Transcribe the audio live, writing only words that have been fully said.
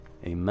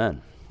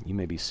Amen. You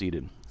may be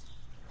seated.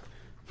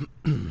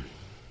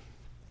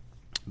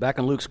 Back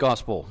in Luke's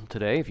Gospel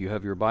today, if you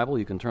have your Bible,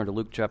 you can turn to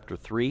Luke chapter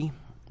 3,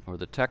 or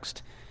the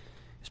text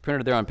is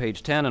printed there on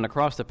page 10, and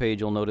across the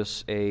page you'll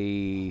notice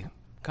a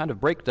kind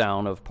of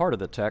breakdown of part of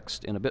the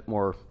text in a bit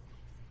more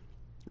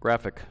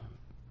graphic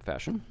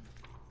fashion.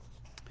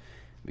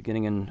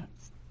 Beginning in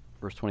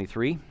verse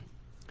 23.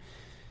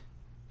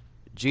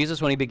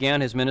 Jesus, when he began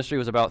his ministry,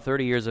 was about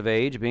 30 years of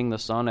age, being the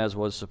son, as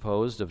was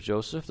supposed, of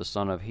Joseph, the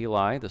son of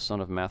Heli, the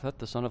son of Matthat,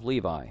 the son of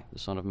Levi, the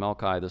son of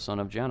Melchi, the son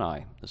of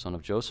Jannai, the son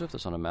of Joseph, the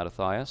son of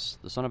Mattathias,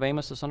 the son of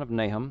Amos, the son of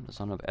Nahum, the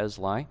son of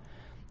Esli,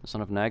 the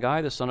son of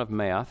Nagai, the son of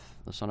Maath,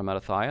 the son of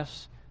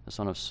Mattathias, the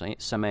son of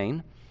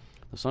Semain,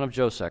 the son of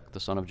Josek, the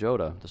son of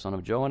Joda, the son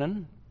of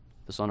Johanan,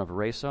 the son of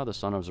Resa, the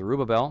son of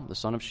Zerubbabel, the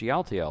son of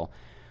Shealtiel,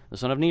 the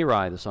son of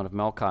Neri, the son of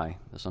Melchi,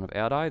 the son of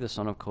Adai, the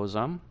son of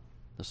Kozam,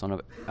 the son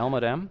of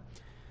Elmadam,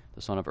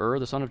 the son of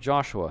the son of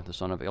Joshua, the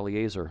son of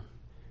Eleazar,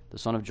 the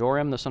son of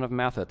Joram, the son of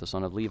Matthat, the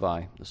son of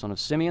Levi, the son of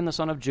Simeon, the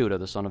son of Judah,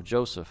 the son of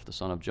Joseph, the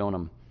son of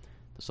Jonam,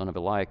 the son of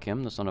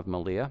Eliakim, the son of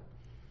Meliah,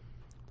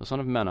 the son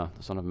of Menah,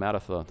 the son of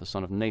Mattatha, the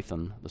son of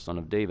Nathan, the son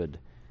of David,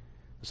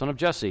 the son of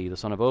Jesse, the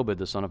son of Obed,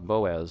 the son of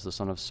Boaz, the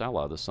son of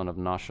Salah, the son of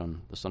Nahshon,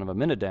 the son of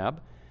Amminadab,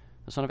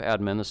 the son of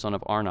Admin, the son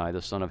of Arni,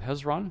 the son of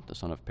Hezron, the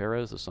son of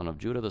Perez, the son of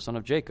Judah, the son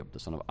of Jacob,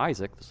 the son of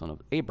Isaac, the son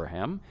of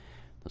Abraham,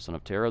 the son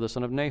of Terah, the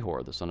son of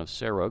Nahor, the son of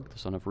Serug, the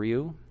son of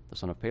Reu, the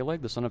son of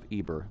Peleg, the son of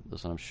Eber, the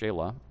son of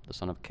Shelah, the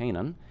son of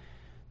Canaan,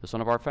 the son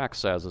of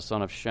Arphaxad, the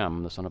son of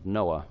Shem, the son of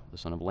Noah, the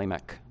son of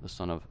Lamech, the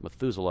son of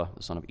Methuselah,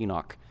 the son of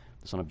Enoch,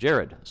 the son of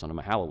Jared, the son of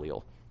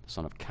Mahalaleel, the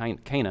son of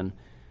Canaan,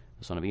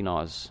 the son of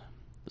Enos,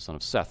 the son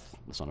of Seth,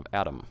 the son of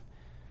Adam,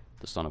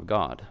 the son of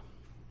God.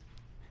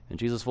 And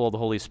Jesus, full of the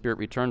Holy Spirit,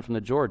 returned from the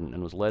Jordan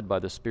and was led by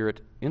the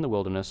Spirit in the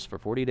wilderness for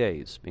 40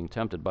 days, being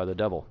tempted by the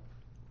devil.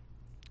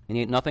 And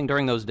he ate nothing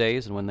during those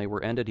days, and when they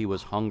were ended, he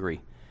was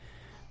hungry.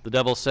 The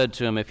devil said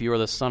to him, "If you are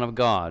the Son of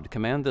God,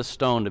 command this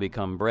stone to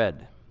become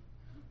bread."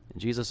 And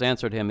Jesus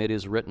answered him, "It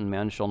is written,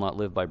 man shall not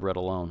live by bread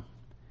alone."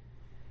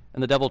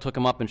 And the devil took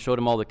him up and showed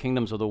him all the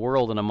kingdoms of the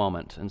world in a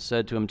moment, and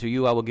said to him, "To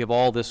you I will give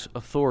all this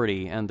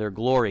authority and their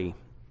glory,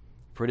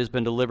 for it has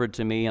been delivered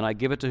to me, and I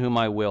give it to whom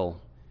I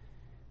will.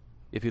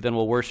 If you then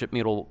will worship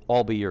me, it will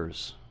all be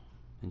yours."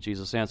 And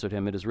Jesus answered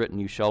him, "It is written,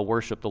 you shall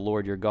worship the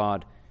Lord your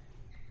God,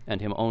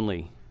 and him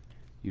only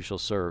you shall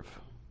serve."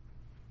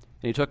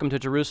 And he took him to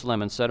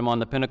Jerusalem and set him on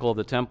the pinnacle of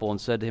the temple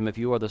and said to him, "If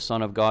you are the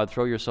Son of God,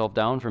 throw yourself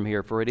down from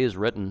here, for it is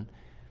written,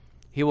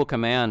 he will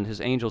command his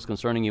angels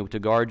concerning you to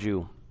guard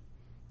you,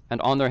 and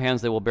on their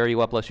hands they will bear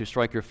you up, lest you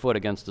strike your foot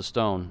against a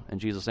stone." And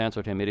Jesus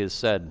answered him, "It is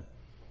said,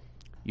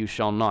 you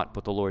shall not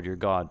put the Lord your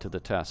God to the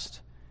test."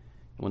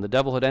 And when the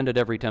devil had ended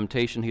every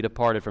temptation, he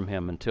departed from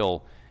him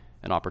until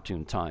an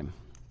opportune time.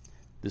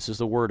 This is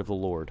the word of the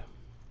Lord.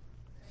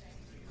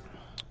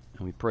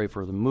 And we pray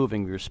for the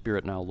moving of your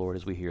Spirit now, Lord,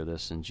 as we hear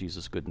this in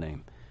Jesus' good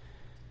name.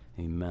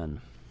 Amen.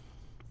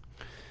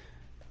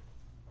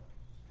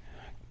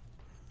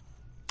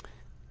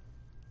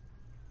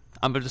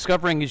 I'm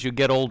discovering as you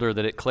get older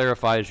that it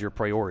clarifies your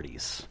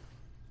priorities.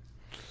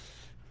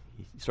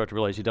 You start to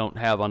realize you don't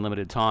have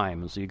unlimited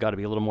time, and so you've got to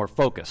be a little more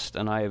focused.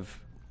 And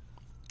I've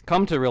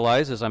come to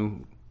realize as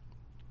I'm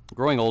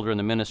growing older in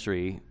the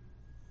ministry,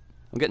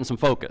 I'm getting some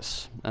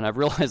focus. And I've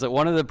realized that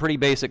one of the pretty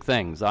basic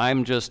things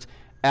I'm just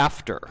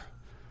after,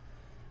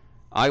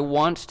 I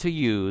want to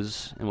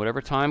use, in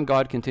whatever time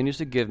God continues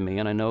to give me,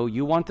 and I know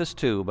you want this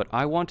too, but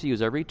I want to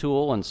use every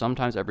tool and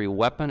sometimes every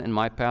weapon in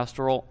my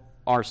pastoral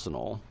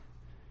arsenal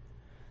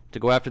to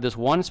go after this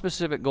one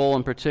specific goal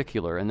in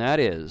particular, and that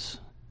is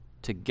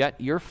to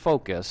get your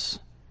focus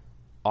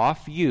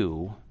off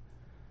you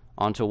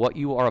onto what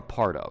you are a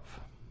part of.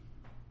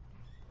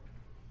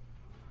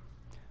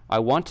 I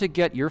want to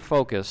get your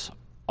focus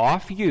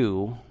off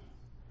you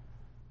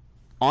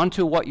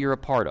onto what you're a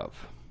part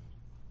of.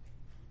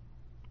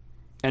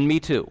 And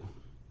me too.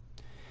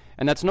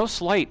 And that's no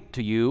slight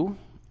to you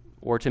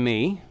or to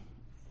me,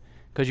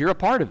 because you're a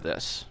part of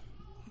this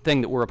thing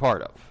that we're a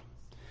part of.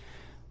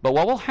 But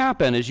what will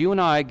happen is you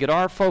and I get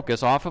our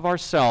focus off of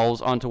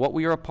ourselves onto what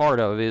we are a part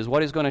of is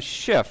what is going to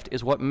shift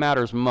is what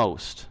matters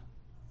most.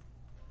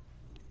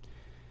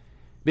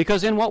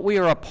 Because in what we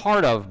are a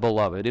part of,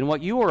 beloved, in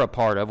what you are a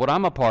part of, what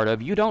I'm a part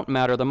of, you don't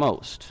matter the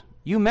most.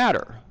 You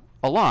matter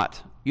a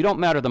lot. You don't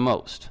matter the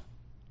most.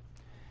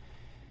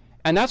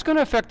 And that's going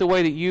to affect the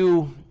way that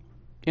you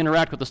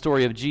interact with the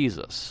story of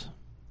Jesus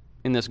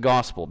in this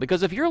gospel.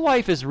 Because if your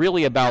life is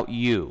really about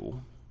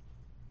you,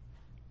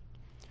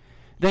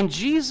 then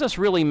Jesus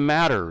really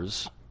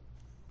matters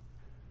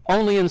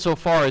only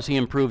insofar as he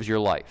improves your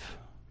life.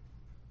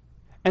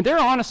 And there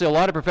are honestly a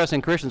lot of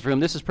professing Christians for whom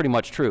this is pretty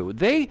much true.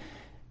 They're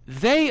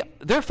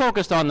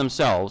focused on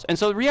themselves. And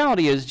so the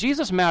reality is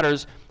Jesus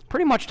matters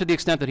pretty much to the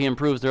extent that he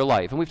improves their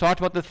life. And we've talked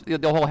about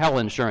the whole hell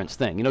insurance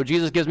thing. You know,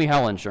 Jesus gives me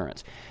hell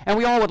insurance. And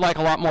we all would like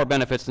a lot more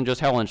benefits than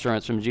just hell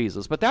insurance from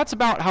Jesus. But that's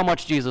about how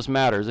much Jesus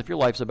matters if your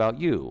life's about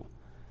you.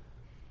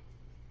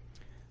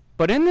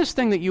 But in this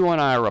thing that you and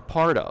I are a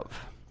part of,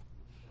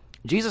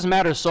 Jesus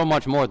matters so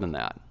much more than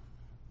that.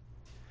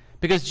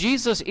 Because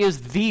Jesus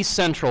is the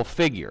central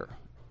figure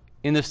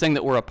in this thing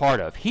that we're a part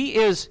of. He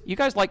is, you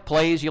guys like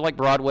plays, you like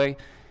Broadway?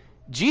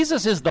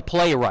 Jesus is the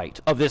playwright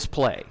of this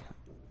play.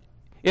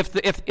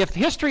 If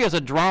history is a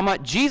drama,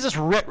 Jesus,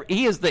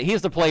 he is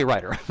the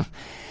playwright.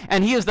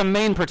 And he is the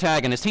main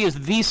protagonist. He is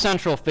the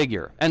central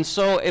figure. And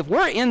so if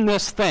we're in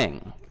this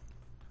thing,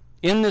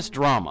 in this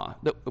drama,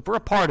 if we're a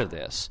part of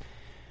this,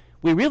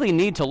 we really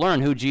need to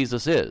learn who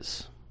Jesus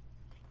is.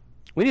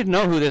 We need to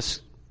know who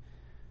this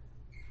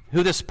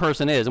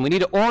person is. And we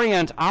need to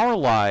orient our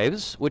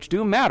lives, which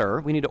do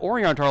matter, we need to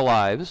orient our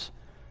lives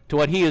to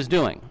what he is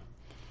doing.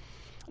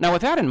 Now,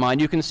 with that in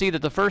mind, you can see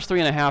that the first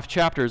 3.5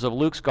 chapters of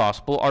Luke's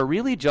gospel are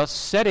really just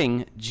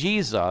setting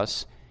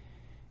Jesus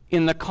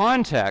in the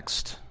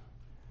context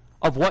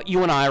of what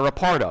you and I are a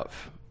part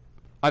of.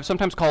 I've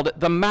sometimes called it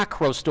the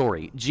macro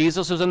story.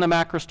 Jesus is in the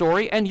macro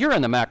story, and you're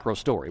in the macro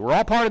story. We're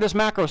all part of this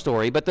macro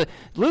story, but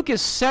Luke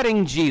is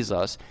setting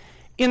Jesus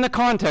in the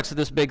context of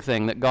this big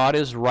thing that God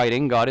is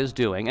writing, God is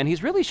doing, and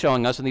he's really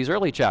showing us in these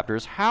early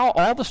chapters how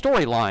all the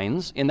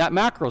storylines in that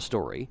macro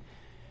story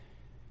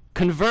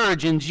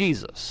converge in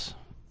Jesus.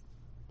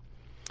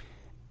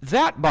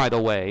 That, by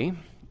the way,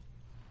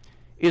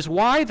 is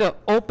why the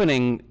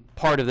opening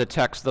part of the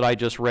text that I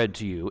just read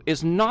to you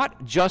is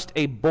not just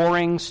a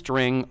boring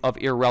string of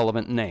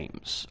irrelevant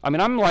names. I mean,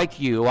 I'm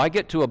like you. I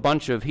get to a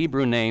bunch of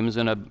Hebrew names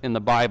in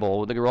the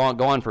Bible that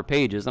go on for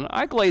pages, and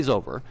I glaze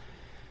over.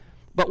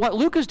 But what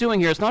Luke is doing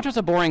here is not just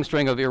a boring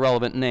string of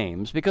irrelevant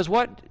names, because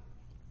what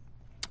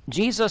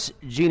Jesus'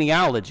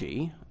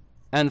 genealogy,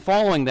 and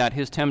following that,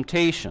 his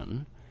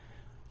temptation,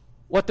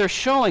 what they're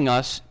showing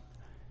us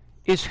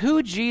is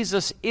who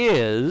Jesus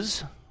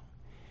is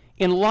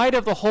in light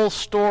of the whole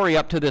story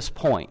up to this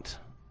point.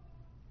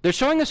 They're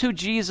showing us who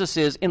Jesus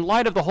is in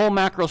light of the whole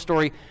macro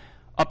story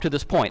up to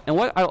this point. And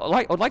what I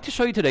would like to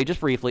show you today, just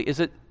briefly, is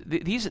that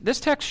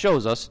this text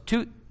shows us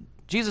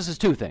Jesus is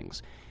two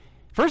things.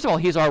 First of all,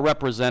 he's our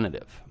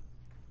representative.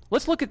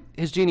 Let's look at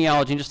his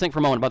genealogy and just think for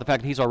a moment about the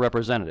fact that he's our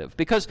representative.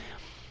 Because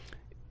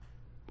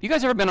you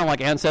guys ever been on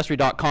like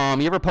Ancestry.com?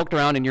 You ever poked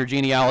around in your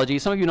genealogy?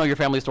 Some of you know your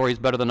family stories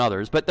better than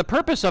others. But the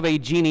purpose of a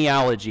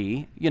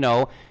genealogy,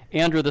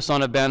 Andrew the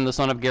son of Ben, the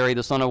son of Gary,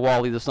 the son of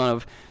Wally, the son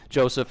of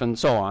Joseph, and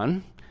so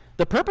on.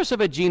 The purpose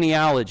of a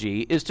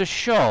genealogy is to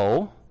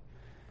show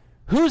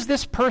who's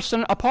this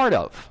person a part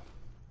of.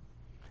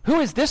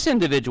 Who is this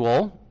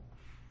individual,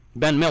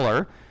 Ben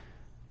Miller?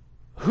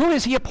 Who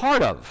is he a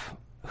part of?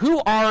 Who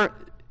are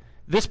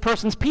this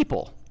person's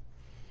people?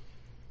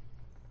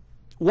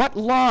 What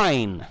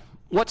line,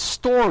 what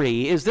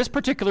story is this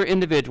particular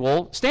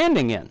individual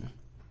standing in?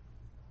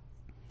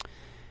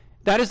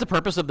 That is the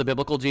purpose of the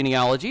biblical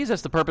genealogies.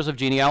 That's the purpose of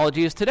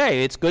genealogies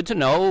today. It's good to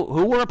know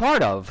who we're a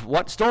part of,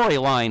 what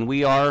storyline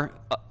we are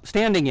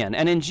standing in.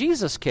 And in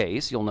Jesus'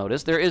 case, you'll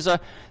notice there's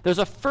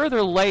a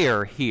further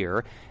layer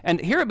here. And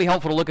here it'd be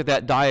helpful to look at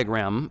that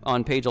diagram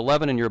on page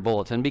 11 in your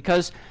bulletin,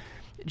 because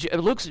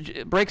Luke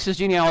breaks his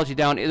genealogy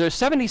down. There's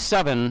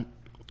 77,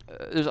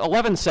 there's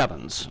 11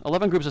 sevens,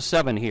 11 groups of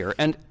 7 here.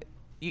 And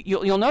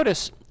you'll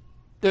notice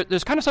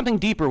there's kind of something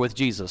deeper with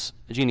Jesus'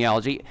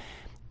 genealogy.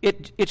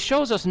 It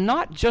shows us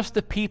not just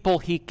the people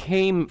he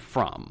came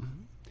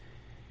from.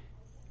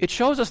 It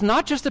shows us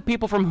not just the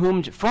people from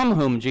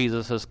whom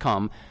Jesus has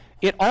come.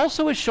 It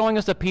also is showing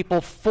us the people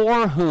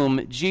for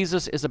whom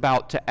Jesus is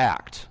about to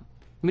act.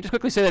 Let me just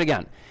quickly say that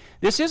again.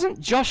 This isn't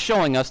just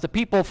showing us the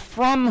people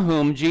from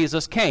whom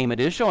Jesus came.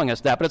 It is showing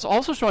us that, but it's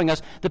also showing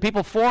us the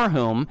people for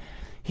whom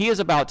he is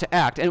about to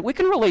act. And we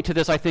can relate to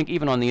this, I think,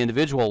 even on the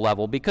individual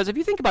level, because if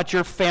you think about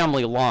your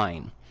family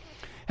line,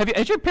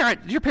 did your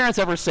parents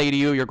ever say to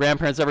you, your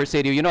grandparents ever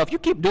say to you, if you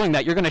keep doing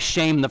that, you're going to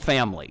shame the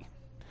family,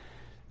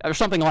 or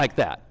something like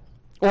that,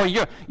 or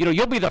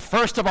you'll be the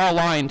first of our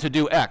line to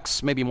do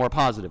X, maybe more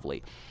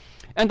positively.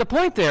 And the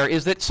point there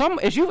is that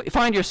as you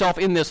find yourself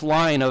in this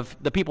line of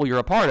the people you're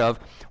a part of,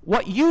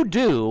 what you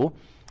do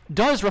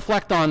does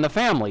reflect on the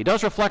family,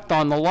 does reflect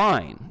on the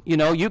line.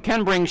 You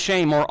can bring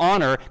shame or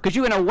honor because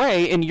you, in a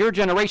way, in your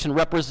generation,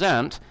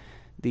 represent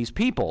these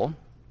people.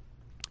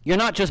 You're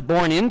not just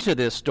born into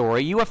this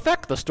story, you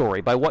affect the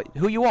story by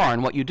who you are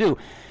and what you do.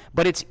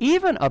 But it's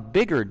even a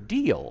bigger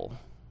deal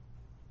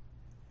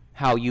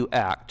how you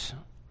act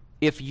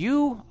if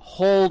you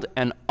hold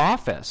an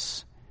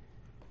office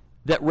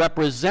that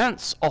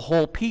represents a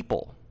whole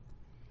people.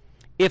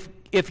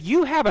 If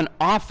you have an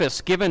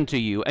office given to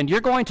you and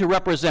you're going to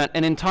represent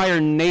an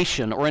entire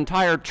nation or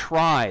entire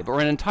tribe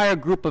or an entire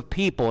group of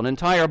people, an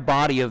entire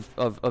body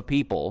of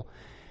people,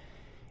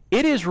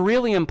 it is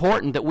really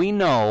important that we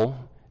know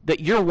that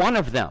you're one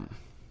of them.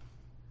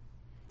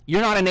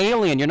 You're not an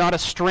alien, you're not a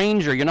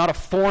stranger, you're not a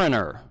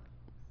foreigner.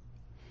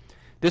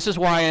 This is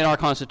why in our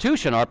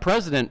Constitution, our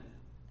president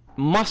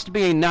must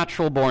be a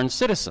natural-born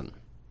citizen.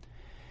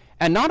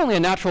 And not only a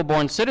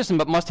natural-born citizen,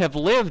 but must have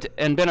lived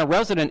and been a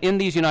resident in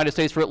these United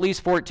States for at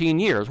least 14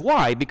 years.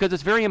 Why? Because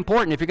it's very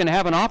important. If you're going to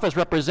have an office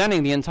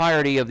representing the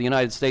entirety of the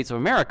United States of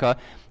America,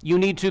 you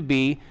need to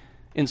be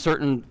in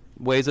certain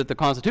ways that the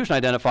Constitution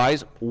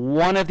identifies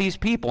one of these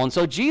people. And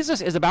so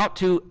Jesus is about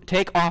to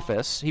take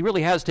office. He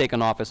really has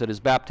taken office at his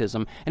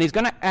baptism, and he's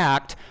going to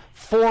act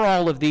for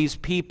all of these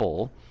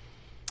people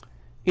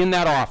in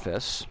that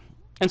office.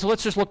 And so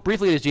let's just look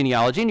briefly at his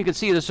genealogy, and you can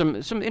see there's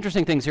some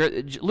interesting things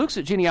here. Luke's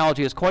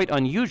genealogy is quite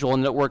unusual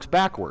in that it works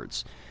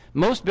backwards.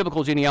 Most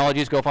biblical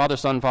genealogies go father,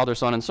 son,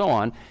 and so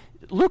on.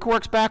 Luke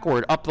works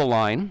backward up the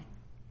line.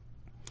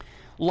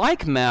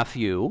 Like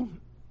Matthew,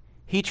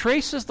 he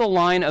traces the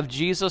line of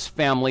Jesus'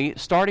 family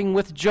starting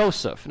with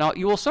Joseph. Now,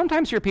 you will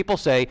sometimes hear people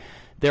say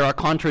there are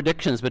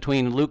contradictions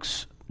between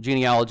Luke's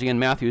genealogy and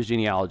Matthew's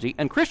genealogy,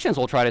 and Christians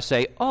will try to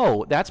say,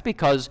 oh, that's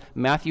because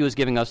Matthew is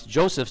giving us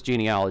Joseph's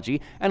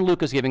genealogy and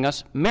Luke is giving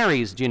us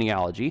Mary's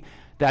genealogy.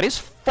 That is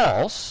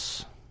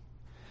false,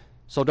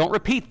 so don't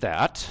repeat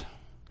that.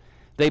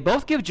 They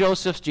both give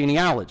Joseph's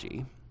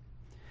genealogy,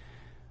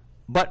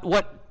 but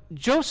what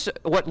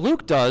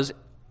Luke does,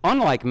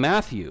 unlike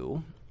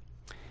Matthew,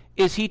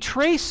 is he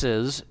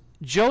traces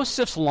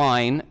Joseph's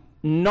line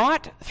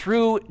not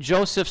through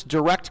Joseph's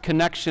direct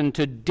connection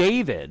to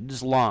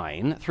David's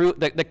line, through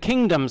the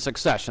kingdom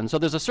succession. So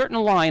there's a certain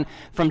line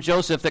from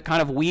Joseph that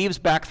kind of weaves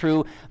back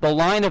through the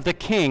line of the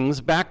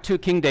kings, back to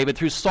King David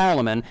through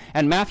Solomon,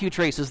 and Matthew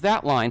traces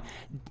that line.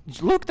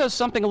 Luke does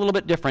something a little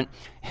bit different,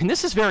 and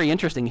this is very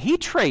interesting. He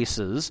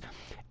traces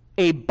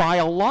a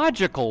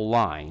biological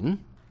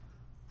line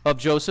of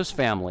Joseph's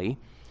family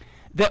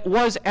that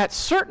was at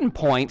certain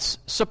points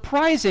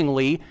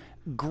surprisingly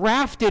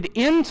grafted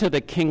into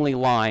the kingly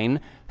line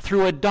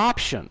through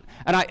adoption.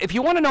 And if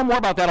you want to know more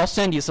about that, I'll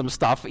send you some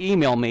stuff.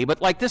 Email me.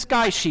 But like this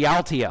guy,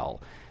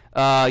 Shealtiel,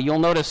 you'll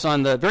notice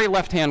on the very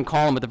left-hand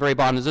column at the very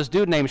bottom, there's this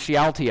dude named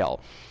Shealtiel.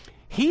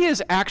 He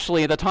is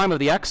actually, at the time of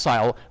the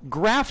exile,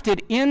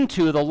 grafted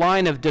into the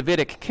line of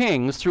Davidic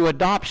kings through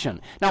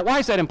adoption. Now, why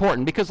is that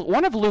important? Because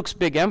one of Luke's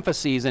big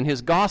emphases in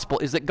his gospel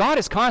is that God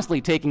is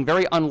constantly taking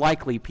very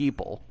unlikely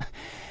people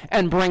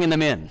and bringing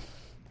them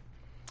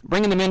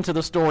into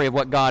the story of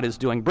what God is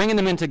doing, bringing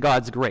them into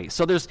God's grace.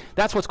 So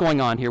that's what's going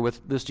on here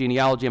with this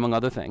genealogy, among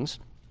other things.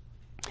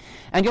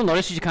 And you'll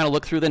notice as you kind of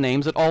look through the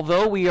names that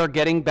although we are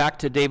getting back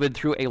to David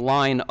through a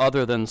line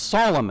other than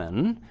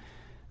Solomon's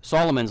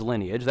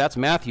lineage, that's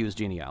Matthew's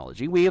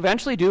genealogy, we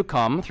eventually do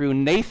come through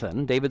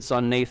Nathan, David's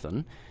son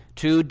Nathan,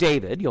 to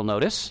David, you'll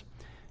notice.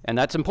 And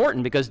that's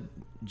important because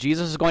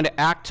Jesus is going to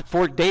act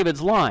for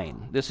David's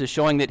line. This is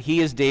showing that he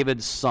is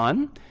David's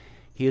son.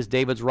 He is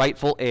David's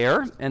rightful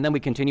heir, and then we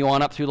continue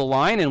on up through the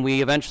line, and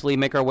we eventually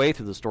make our way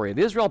through the story of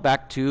Israel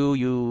back to,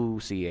 you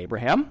see,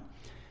 Abraham.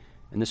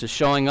 And this is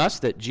showing us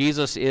that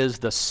Jesus is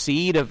the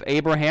seed of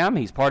Abraham.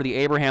 He's part of the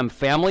Abraham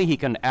family. He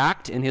can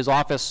act in his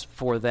office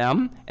for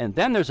them. And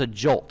then there's a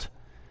jolt.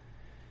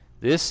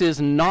 This is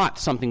not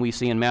something we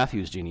see in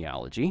Matthew's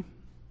genealogy.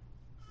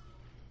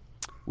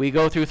 We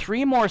go through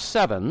 3 more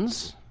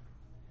 7s,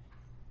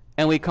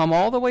 and we come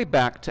all the way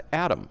back to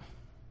Adam,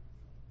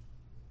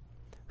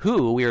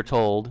 who, we are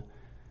told,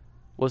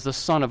 was the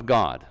Son of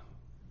God.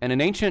 And in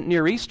ancient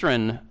Near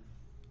Eastern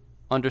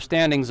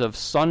understandings of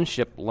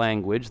sonship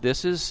language,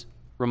 this is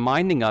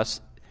reminding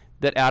us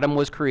that Adam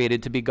was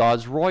created to be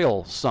God's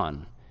royal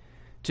son,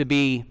 to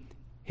be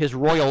his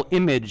royal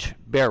image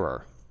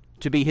bearer,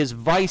 to be his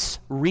vice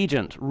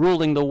regent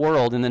ruling the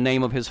world in the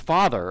name of his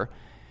Father.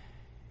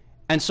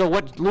 And so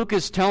what Luke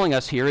is telling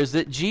us here is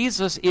that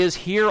Jesus is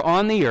here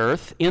on the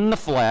earth in the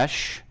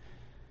flesh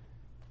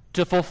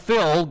to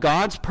fulfill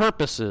God's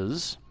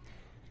purposes,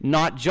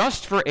 not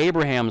just for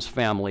Abraham's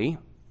family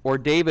or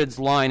David's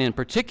line in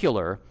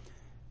particular.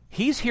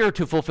 He's here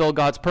to fulfill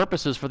God's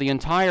purposes for the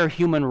entire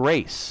human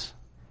race.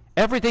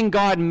 Everything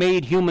God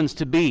made humans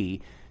to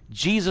be,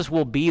 Jesus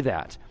will be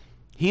that.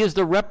 He is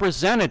the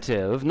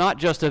representative, not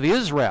just of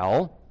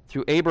Israel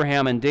through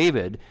Abraham and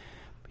David.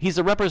 He's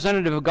the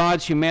representative of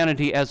God's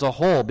humanity as a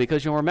whole,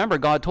 because you'll remember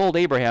God told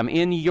Abraham,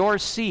 in your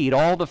seed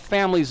all the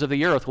families of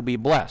the earth will be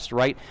blessed,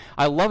 right?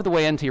 I love the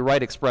way N.T.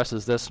 Wright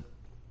expresses this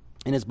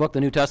in his book,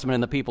 The New Testament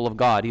and the People of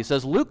God. He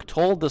says, Luke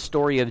told the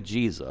story of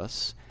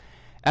Jesus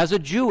as a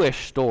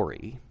Jewish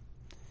story,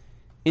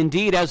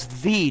 indeed as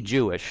the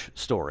Jewish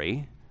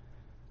story,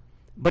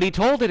 but he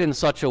told it in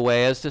such a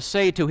way as to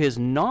say to his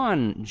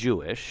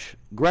non-Jewish,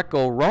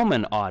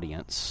 Greco-Roman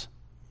audience,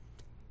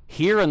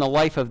 here in the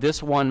life of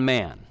this one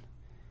man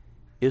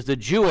is the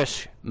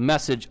Jewish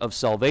message of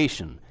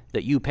salvation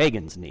that you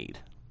pagans need.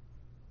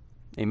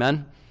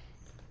 Amen?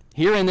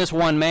 Here in this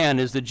one man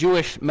is the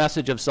Jewish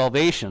message of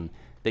salvation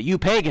that you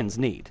pagans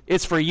need.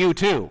 It's for you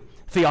too.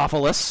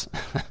 Theophilus,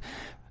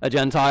 a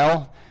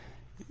Gentile.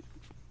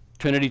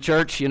 Trinity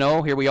Church,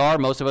 here we are.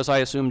 Most of us, I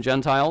assume,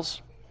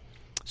 Gentiles.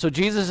 So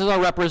Jesus is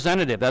our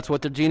representative. That's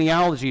what the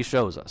genealogy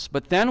shows us.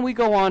 But then we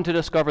go on to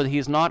discover that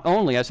he's not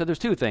only, I said there's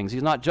 2 things.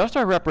 He's not just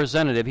our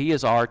representative, he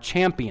is our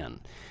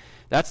champion.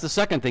 That's the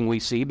second thing we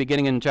see,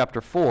 beginning in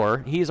chapter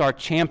 4. He's our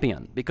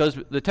champion, because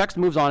the text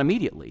moves on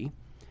immediately.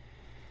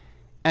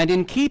 And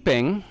in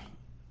keeping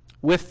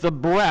with the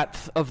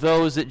breadth of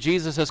those that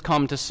Jesus has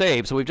come to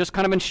save, so we've just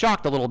kind of been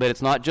shocked a little bit.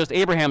 It's not just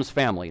Abraham's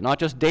family, not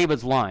just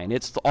David's line.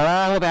 It's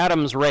all of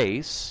Adam's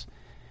race.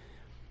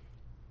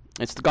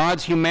 It's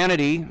God's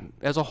humanity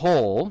as a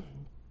whole.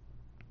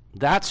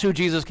 That's who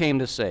Jesus came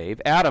to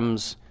save,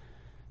 Adam's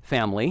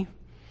family.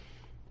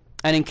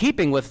 And in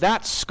keeping with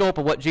that scope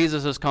of what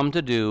Jesus has come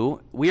to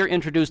do, we are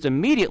introduced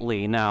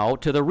immediately now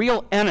to the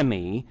real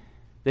enemy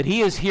that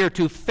he is here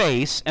to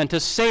face and to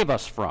save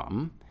us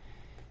from.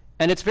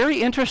 And it's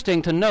very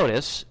interesting to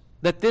notice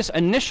that this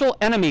initial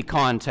enemy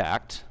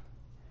contact,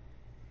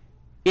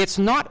 it's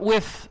not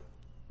with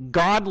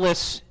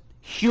godless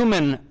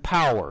human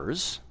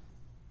powers,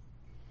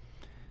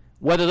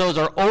 whether those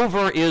are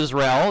over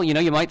Israel.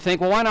 You might think,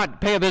 well, why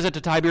not pay a visit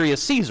to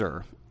Tiberius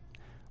Caesar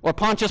or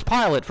Pontius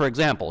Pilate, for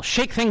example?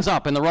 Shake things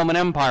up in the Roman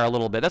Empire a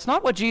little bit. That's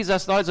not what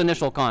Jesus thought his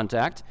initial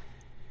contact.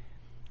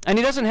 And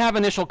he doesn't have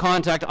initial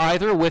contact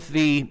either with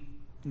the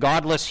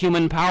godless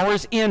human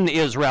powers in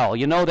Israel.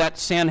 That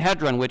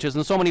Sanhedrin, which is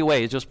in so many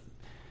ways just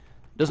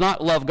does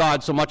not love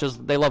God so much as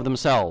they love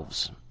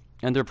themselves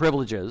and their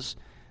privileges.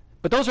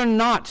 But those are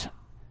not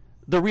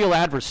the real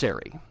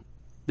adversary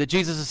that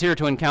Jesus is here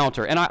to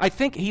encounter. And I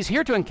think he's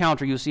here to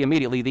encounter, you see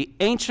immediately, the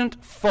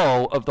ancient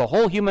foe of the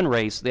whole human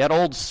race, that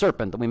old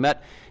serpent that we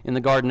met in the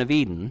Garden of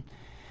Eden.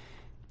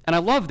 And I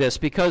love this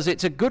because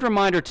it's a good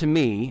reminder to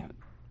me.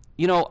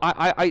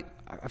 I've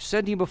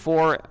said to you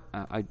before,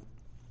 I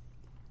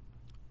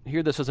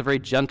hear this as a very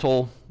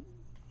gentle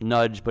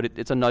nudge, but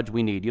it's a nudge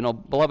we need.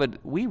 Beloved,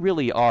 we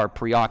really are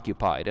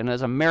preoccupied. And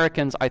as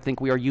Americans, I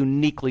think we are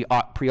uniquely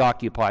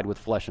preoccupied with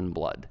flesh and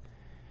blood.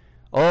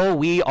 Oh,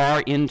 we are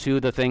into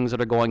the things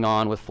that are going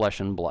on with flesh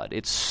and blood.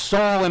 It's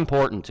so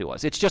important to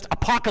us. It's just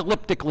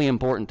apocalyptically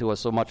important to us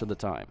so much of the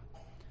time.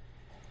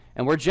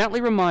 And we're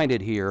gently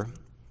reminded here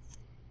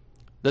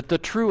that the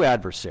true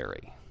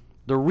adversary,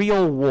 the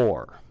real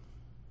war,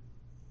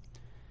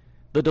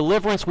 the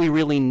deliverance we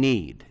really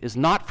need is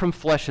not from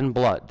flesh and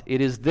blood.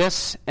 It is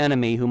this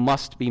enemy who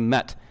must be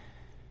met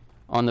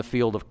on the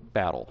field of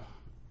battle.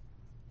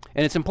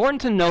 And it's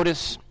important to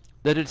notice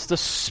that it's the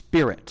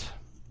Spirit.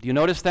 Do you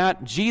notice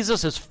that?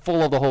 Jesus is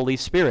full of the Holy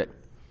Spirit.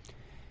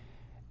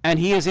 And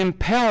he is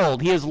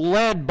impelled, he is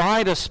led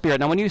by the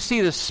Spirit. Now, when you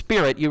see the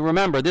Spirit, you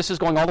remember, this is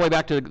going all the way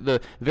back to the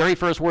very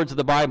first words of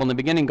the Bible. In the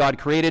beginning, God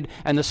created,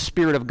 and the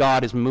Spirit of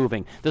God is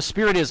moving. The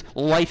Spirit is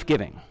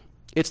life-giving.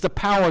 It's the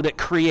power that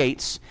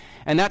creates,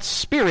 and that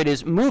Spirit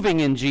is moving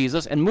in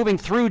Jesus and moving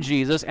through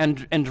Jesus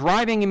and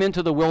driving him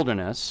into the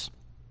wilderness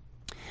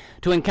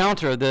to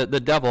encounter the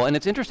devil. And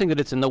it's interesting that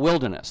it's in the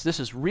wilderness. This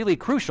is really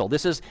crucial.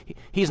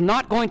 He's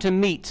not going to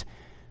meet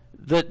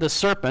the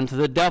serpent,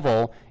 the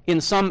devil, in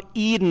some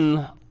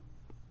Eden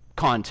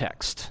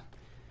context.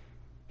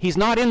 He's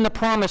not in the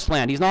promised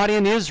land. He's not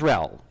in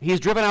Israel.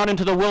 He's driven out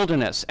into the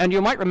wilderness. And you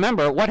might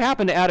remember what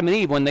happened to Adam and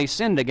Eve when they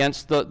sinned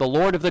against the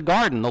Lord of the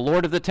garden, the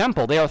Lord of the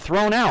temple. They are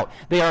thrown out.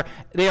 They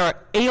are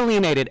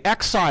alienated,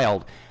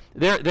 exiled.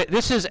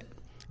 This is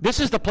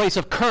the place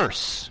of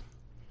curse.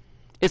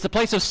 It's the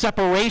place of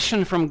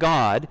separation from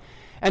God.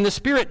 And the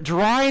Spirit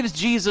drives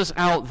Jesus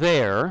out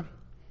there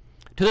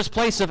to this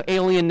place of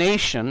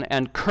alienation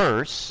and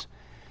curse.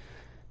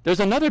 There's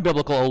another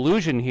biblical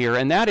allusion here,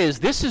 and that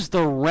is, this is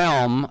the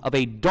realm of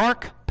a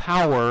dark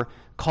power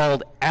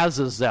called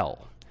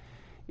Azazel.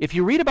 If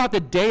you read about the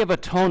Day of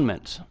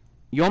Atonement,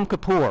 Yom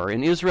Kippur,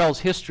 in Israel's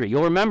history,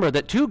 you'll remember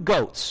that 2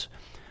 goats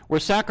were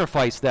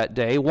sacrificed that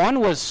day. One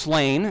was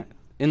slain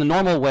in the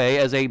normal way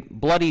as a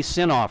bloody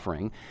sin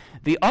offering.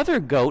 The other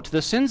goat,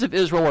 the sins of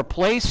Israel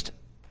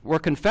were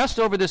confessed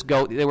over this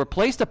goat. They were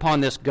placed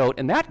upon this goat,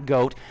 and that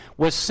goat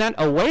was sent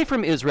away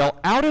from Israel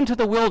out into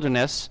the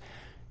wilderness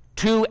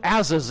to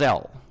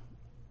Azazel.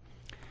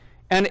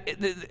 And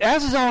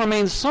Azazel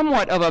remains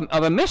somewhat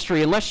of a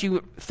mystery unless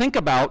you think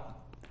about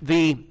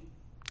the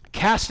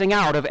casting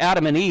out of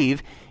Adam and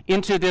Eve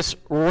into this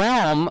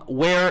realm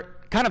where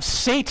kind of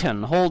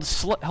Satan holds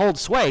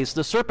sway. So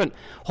the serpent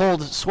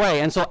holds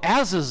sway. And so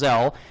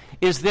Azazel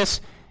is this,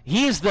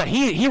 he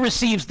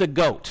receives the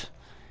goat,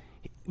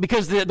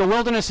 because the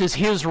wilderness is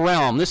his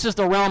realm. This is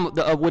the realm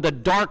with a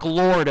dark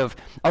lord of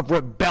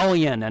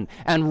rebellion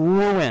and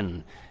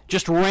ruin,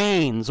 just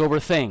reigns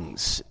over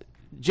things.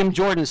 Jim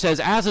Jordan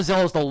says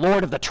Azazel is the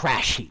lord of the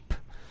trash heap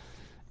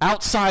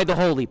outside the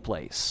holy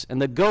place.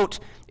 And the goat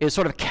is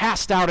sort of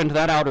cast out into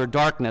that outer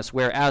darkness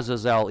where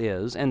Azazel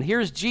is. And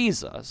here's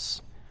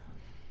Jesus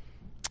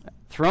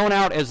thrown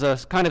out as a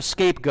kind of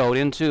scapegoat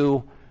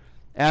into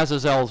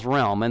Azazel's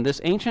realm. And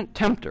this ancient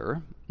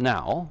tempter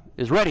now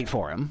is ready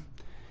for him.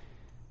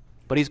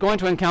 But he's going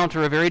to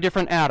encounter a very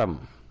different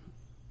Adam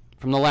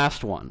from the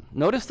last one.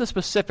 Notice the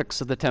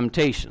specifics of the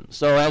temptation.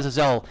 So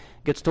Azazel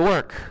gets to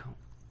work.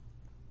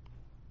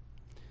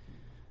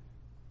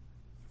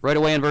 Right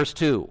away in verse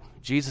 2,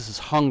 Jesus is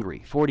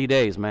hungry. 40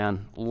 days,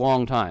 man, a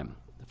long time.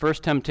 The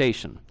first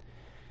temptation.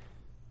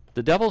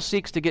 The devil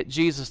seeks to get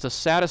Jesus to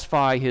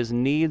satisfy his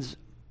needs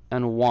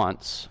and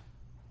wants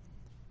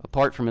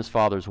apart from his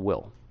Father's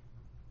will.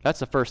 That's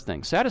the first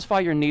thing. Satisfy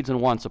your needs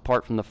and wants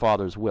apart from the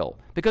Father's will.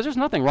 Because there's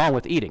nothing wrong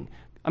with eating.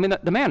 I mean,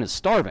 the man is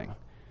starving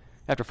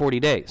after 40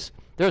 days.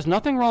 There's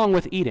nothing wrong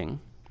with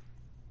eating.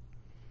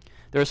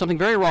 There is something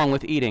very wrong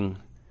with eating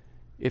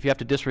if you have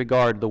to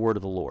disregard the word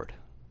of the Lord.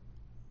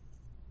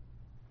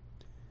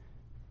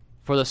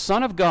 For the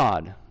Son of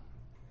God,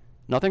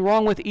 nothing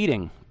wrong with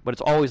eating, but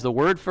it's always the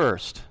word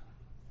first,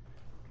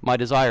 my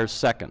desires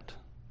second.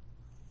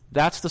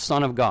 That's the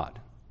Son of God.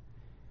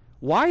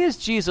 Why is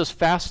Jesus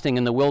fasting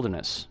in the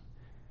wilderness?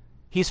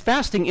 He's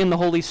fasting in the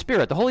Holy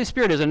Spirit. The Holy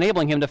Spirit is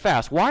enabling him to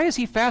fast. Why is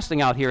he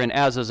fasting out here in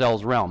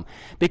Azazel's realm?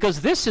 Because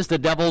this is the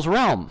devil's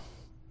realm.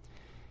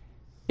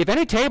 If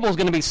any table is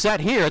going to be set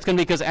here, it's going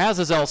to be because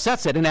Azazel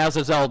sets it, and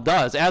Azazel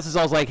does.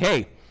 Azazel's like,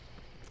 hey,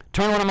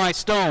 turn one of my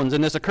stones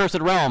in this accursed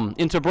realm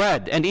into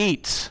bread and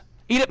eat.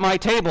 Eat at my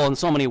table, in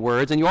so many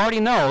words. And you already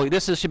know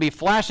this should be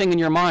flashing in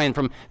your mind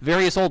from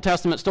various Old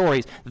Testament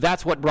stories.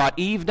 That's what brought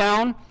Eve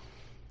down.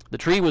 The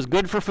tree was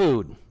good for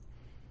food.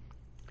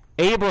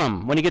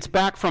 Abram, when he gets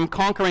back from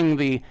conquering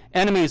the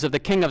enemies of the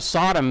king of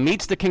Sodom,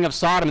 meets the king of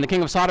Sodom, and the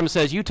king of Sodom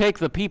says, you take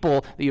the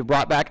people that you've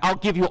brought back, I'll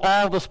give you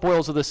all the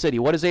spoils of the city.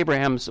 What does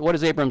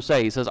Abram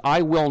say? He says,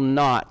 I will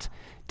not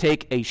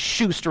take a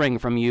shoestring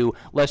from you,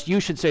 lest you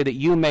should say that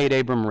you made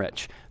Abram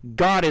rich.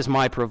 God is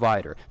my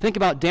provider. Think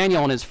about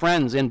Daniel and his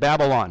friends in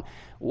Babylon.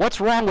 What's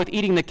wrong with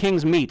eating the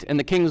king's meat and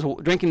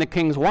drinking the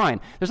king's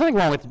wine? There's nothing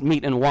wrong with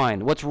meat and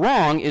wine. What's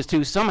wrong is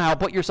to somehow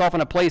put yourself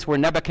in a place where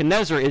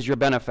Nebuchadnezzar is your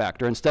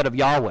benefactor instead of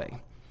Yahweh.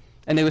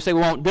 And they would say,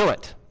 we won't do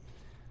it.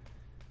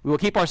 We will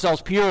keep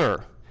ourselves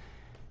pure.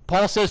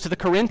 Paul says to the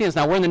Corinthians,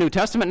 now we're in the New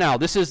Testament now,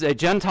 this is a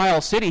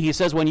Gentile city. He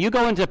says, when you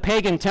go into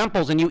pagan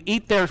temples and you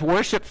eat their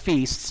worship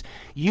feasts,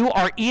 you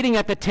are eating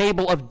at the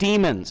table of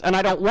demons. And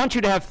I don't want you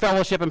to have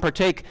fellowship and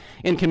partake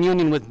in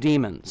communion with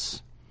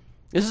demons.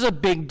 This is a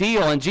big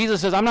deal, and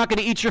Jesus says, I'm not going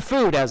to eat your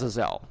food,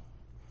 Azazel.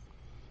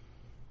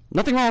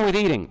 Nothing wrong with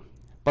eating,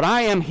 but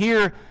I am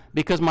here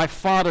because my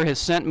Father has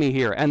sent me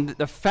here. And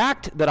the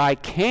fact that I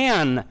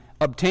can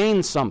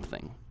obtain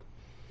something,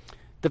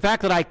 the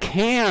fact that I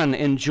can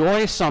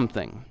enjoy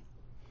something,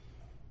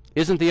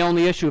 isn't the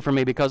only issue for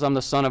me because I'm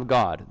the Son of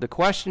God. The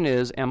question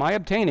is, am I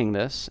obtaining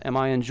this? Am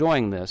I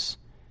enjoying this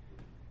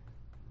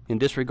in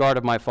disregard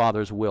of my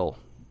Father's will?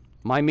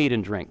 My meat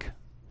and drink.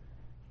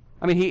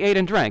 I mean, he ate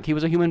and drank. He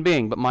was a human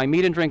being. But my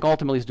meat and drink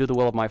ultimately is to do the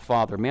will of my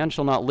Father. Man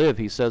shall not live,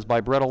 he says, by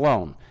bread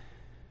alone.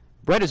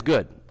 Bread is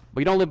good,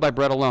 but you don't live by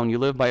bread alone. You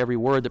live by every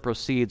word that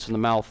proceeds from the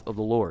mouth of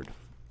the Lord.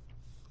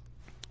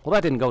 Well,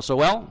 that didn't go so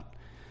well.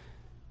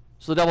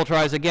 So the devil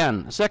tries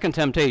again. A second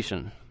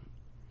temptation.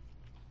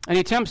 And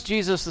he tempts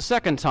Jesus the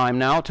second time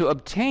now to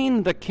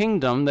obtain the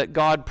kingdom that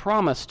God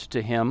promised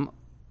to him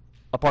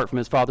apart from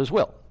his Father's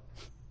will.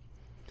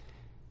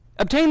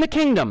 Obtain the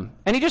kingdom.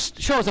 And he just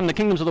shows them the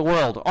kingdoms of the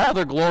world, all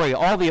their glory,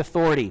 all the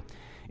authority.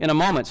 In a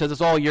moment, says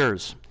it's all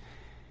yours.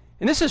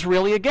 And this is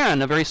really,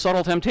 again, a very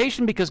subtle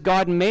temptation because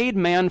God made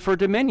man for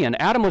dominion.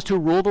 Adam was to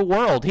rule the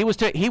world. He was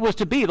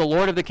to be the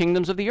Lord of the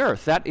kingdoms of the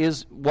earth. That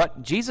is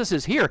what Jesus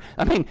is here.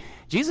 I mean,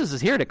 Jesus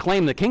is here to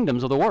claim the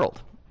kingdoms of the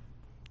world,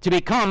 to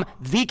become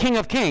the King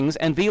of Kings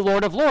and the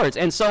Lord of Lords.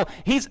 And so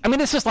it's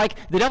just like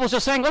the devil's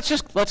just saying,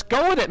 let's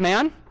go with it,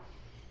 man.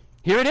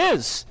 Here it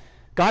is.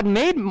 God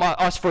made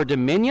us for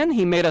dominion.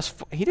 He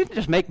didn't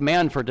just make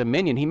man for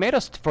dominion. He made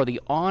us for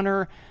the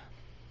honor,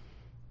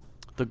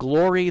 the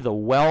glory, the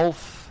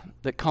wealth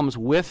that comes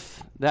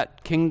with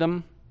that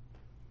kingdom.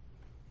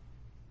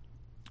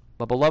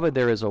 But beloved,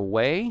 there is a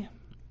way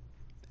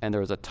and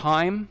there is a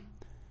time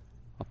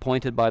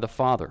appointed by the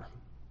Father.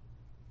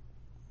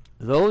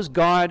 Those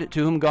to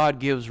whom God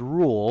gives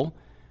rule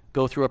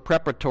go through a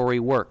preparatory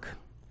work.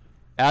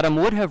 Adam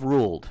would have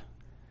ruled,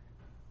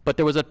 but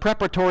there was a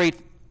preparatory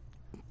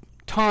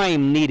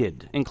time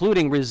needed,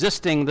 including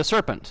resisting the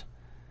serpent.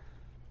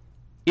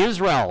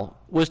 Israel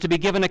was to be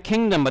given a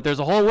kingdom, but there's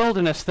a whole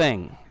wilderness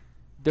thing.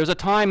 There's a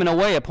time and a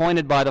way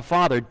appointed by the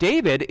Father.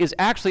 David is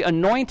actually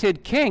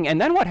anointed king,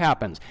 and then what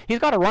happens? He's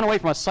got to run away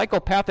from a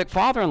psychopathic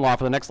father-in-law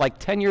for the next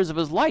 10 years of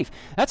his life.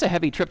 That's a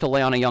heavy trip to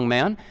lay on a young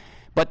man.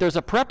 But there's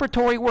a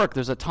preparatory work.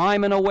 There's a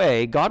time and a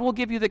way. God will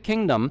give you the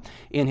kingdom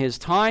in his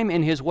time,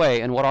 in his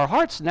way. And what our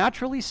hearts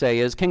naturally say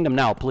is, kingdom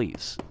now,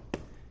 please.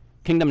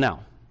 Kingdom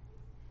now.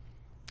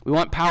 We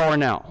want power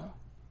now.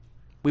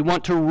 We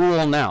want to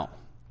rule now.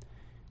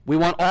 We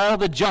want all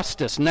the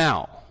justice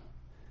now.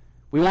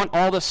 We want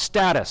all the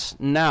status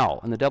now.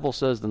 And the devil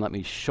says, then let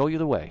me show you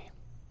the way.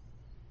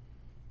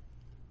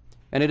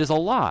 And it is a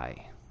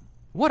lie.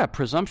 What a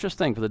presumptuous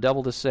thing for the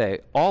devil to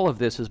say, all of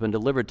this has been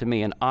delivered to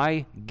me, and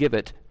I give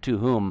it to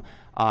whom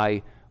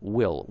I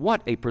will.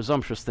 What a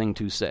presumptuous thing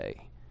to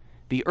say.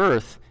 The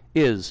earth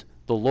is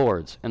the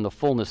Lord's and the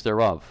fullness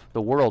thereof,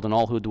 the world and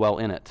all who dwell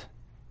in it.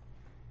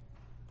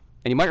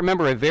 And you might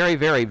remember a very,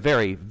 very,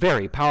 very,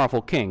 very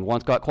powerful king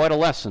once got quite a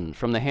lesson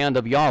from the hand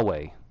of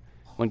Yahweh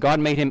when God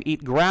made him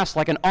eat grass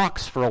like an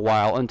ox for a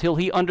while until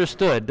he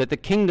understood that the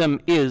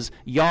kingdom is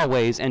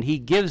Yahweh's and he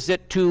gives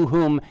it to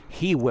whom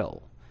he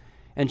will.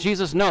 And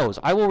Jesus knows,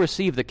 I will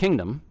receive the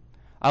kingdom.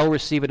 I will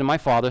receive it in my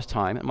Father's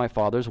time and my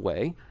Father's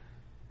way.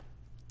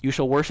 You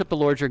shall worship the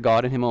Lord your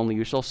God, and him only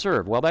you shall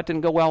serve. Well, that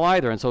didn't go well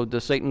either, and so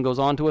Satan goes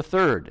on to a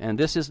third. And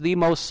this is the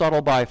most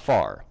subtle by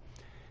far.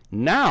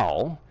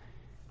 Now,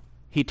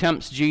 he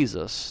tempts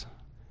Jesus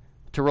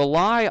to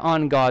rely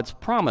on God's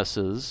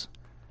promises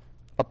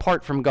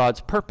apart from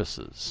God's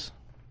purposes.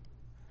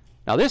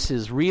 Now this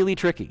is really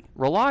tricky.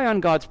 Rely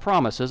on God's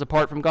promises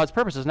apart from God's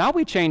purposes. Now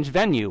we change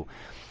venue.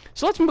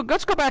 So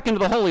let's go back into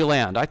the Holy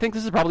Land. I think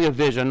this is probably a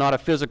vision, not a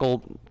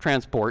physical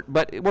transport,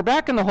 but we're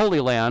back in the Holy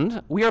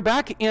Land. We are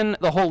back in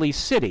the Holy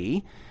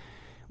City.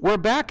 We're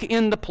back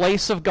in the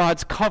place of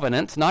God's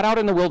covenant, not out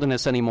in the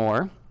wilderness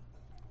anymore.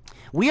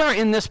 We are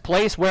in this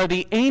place where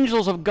the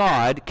angels of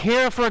God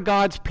care for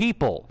God's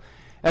people,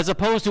 as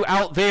opposed to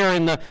out there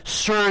in the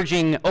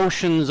surging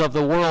oceans of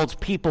the world's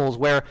peoples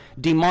where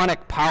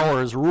demonic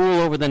powers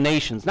rule over the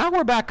nations. Now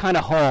we're back kind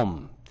of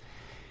home.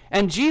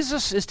 And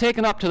Jesus is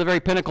taken up to the very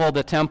pinnacle of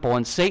the temple,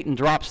 and Satan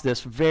drops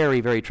this very,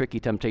 very tricky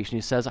temptation.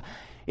 He says,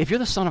 if you're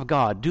the Son of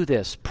God, do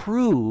this.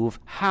 Prove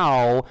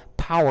how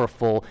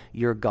powerful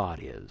your God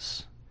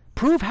is.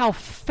 Prove how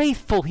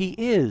faithful he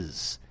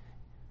is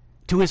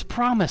to his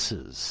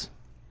promises.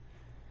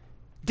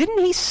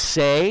 Didn't he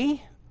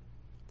say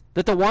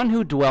that the one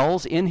who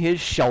dwells in his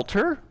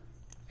shelter,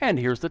 and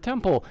here's the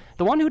temple,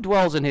 the one who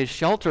dwells in his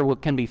shelter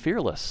can be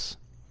fearless,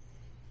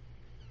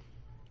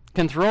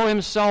 can throw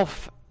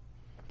himself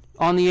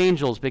on the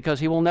angels because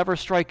he will never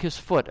strike his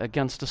foot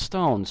against a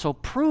stone. So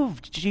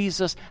prove,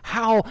 Jesus,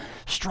 how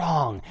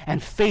strong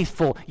and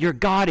faithful your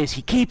God is.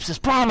 He keeps his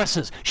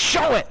promises.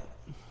 Show it.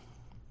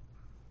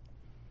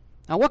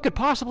 Now, what could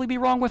possibly be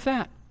wrong with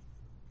that?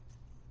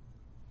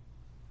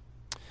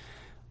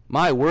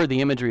 My word,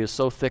 the imagery is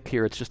so thick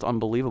here, it's just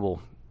unbelievable.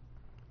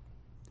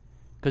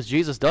 Because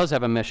Jesus does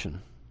have a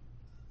mission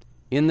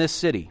in this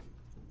city,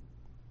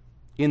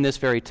 in this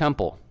very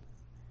temple.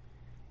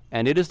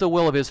 And it is the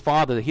will of his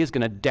Father that he is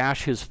going to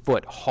dash his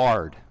foot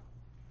hard,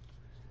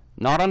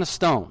 not on a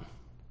stone,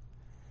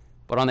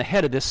 but on the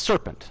head of this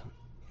serpent,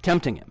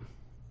 tempting him.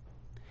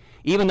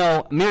 Even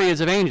though myriads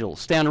of angels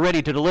stand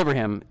ready to deliver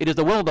him, it is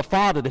the will of the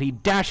Father that he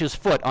dash his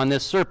foot on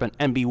this serpent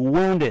and be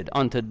wounded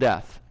unto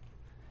death.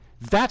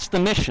 That's the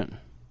mission.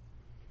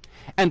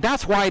 And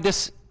that's why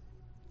this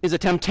is a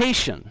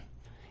temptation,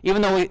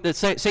 even though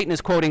Satan is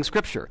quoting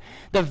Scripture.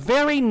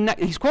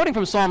 He's quoting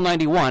from Psalm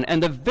 91,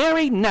 and the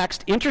very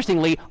next,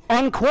 interestingly,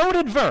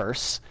 unquoted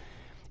verse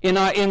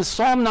in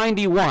Psalm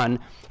 91,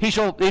 they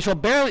shall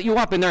bear you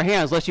up in their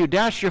hands, lest you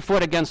dash your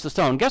foot against the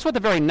stone. Guess what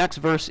the very next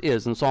verse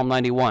is in Psalm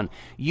 91?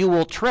 You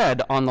will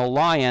tread on the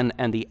lion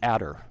and the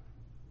adder.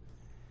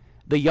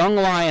 The young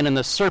lion and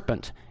the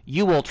serpent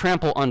you will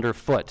trample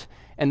underfoot.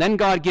 And then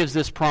God gives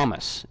this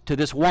promise to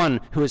this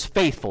one who is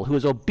faithful, who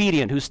is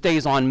obedient, who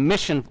stays on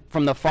mission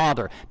from the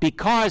Father.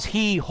 Because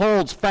he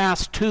holds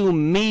fast to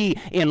me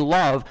in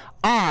love,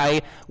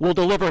 I will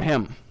deliver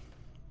him.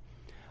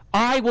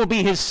 I will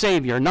be his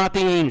Savior, not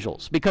the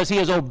angels, because he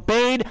has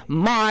obeyed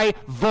my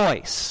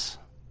voice,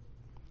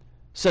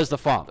 says the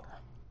Father.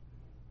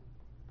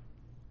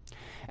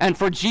 And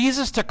for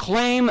Jesus to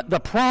claim the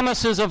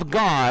promises of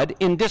God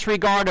in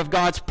disregard of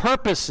God's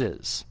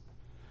purposes,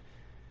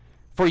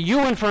 for you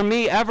and for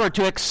me ever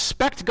to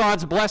expect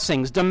God's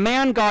blessings,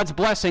 demand God's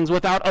blessings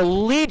without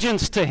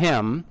allegiance to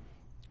him,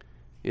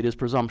 it is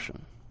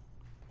presumption.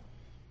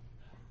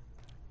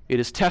 It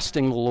is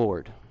testing the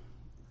Lord.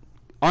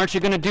 Aren't you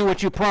going to do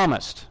what you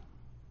promised?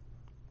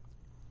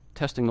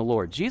 Testing the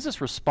Lord. Jesus'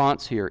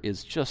 response here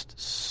is just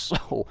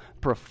so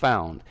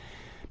profound,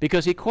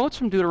 because he quotes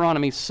from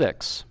Deuteronomy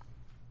 6.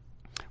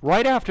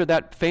 Right after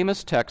that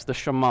famous text, the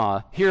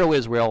Shema, Hear, O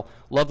Israel,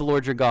 love the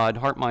Lord your God,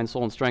 heart, mind,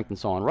 soul, and strength, and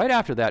so on. Right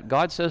after that,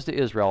 God says to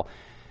Israel,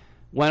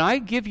 when I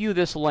give you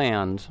this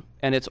land,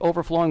 and it's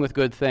overflowing with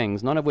good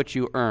things, none of which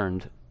you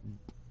earned,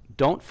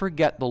 don't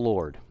forget the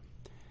Lord.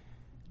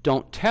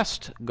 Don't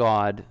test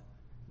God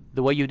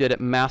the way you did at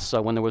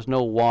Massa when there was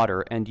no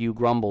water, and you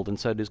grumbled and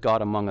said, is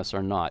God among us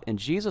or not? And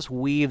Jesus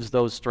weaves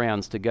those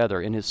strands together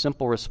in his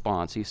simple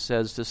response. He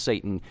says to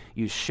Satan,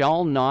 you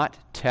shall not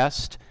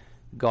test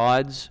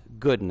God's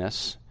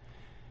goodness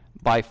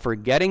by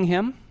forgetting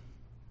him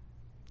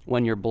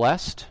when you're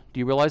blessed. Do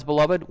you realize,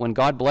 beloved, when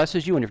God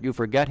blesses you and if you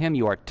forget him,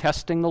 you are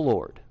testing the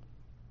Lord.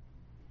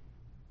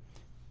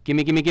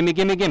 Gimme, gimme, gimme,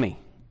 gimme, gimme.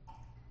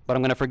 But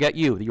I'm going to forget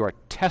you. You are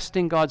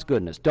testing God's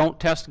goodness. Don't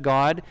test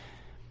God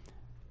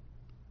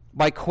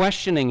by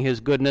questioning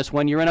his goodness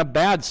when you're in a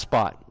bad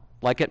spot,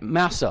 like at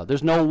Massa.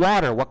 There's no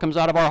water. What comes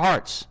out of our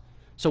hearts?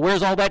 So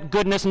where's all that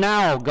goodness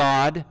now,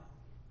 God?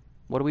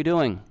 What are we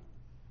doing?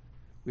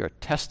 We are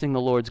testing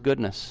the Lord's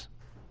goodness.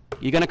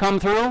 You going to come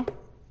through?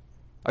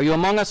 Are you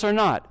among us or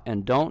not?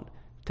 And don't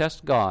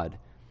test God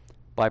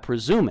by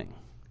presuming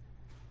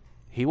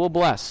he will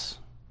bless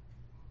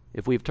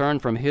if we've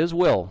turned from his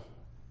will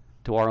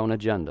to our own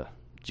agenda.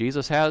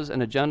 Jesus has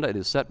an agenda. It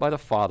is set by the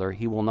Father.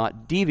 He will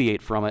not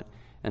deviate from it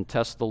and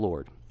test the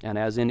Lord. And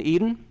as in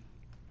Eden,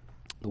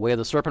 the way of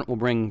the serpent will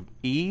bring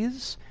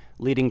ease,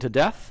 leading to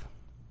death.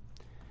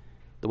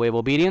 The way of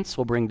obedience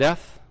will bring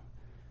death,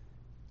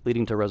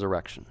 leading to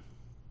resurrection.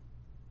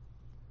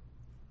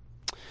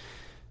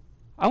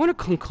 I want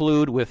to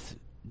conclude with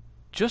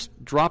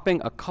just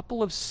dropping a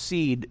couple of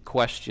seed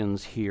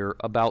questions here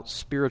about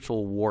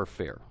spiritual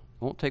warfare.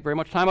 I won't take very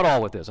much time at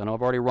all with this. I know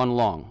I've already run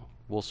long.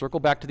 We'll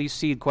circle back to these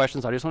seed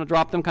questions. I just want to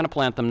drop them, kind of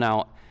plant them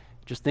now,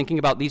 just thinking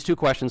about these two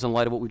questions in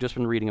light of what we've just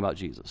been reading about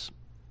Jesus.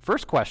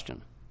 First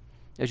question,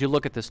 as you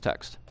look at this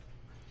text.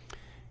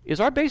 Is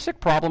our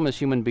basic problem as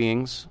human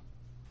beings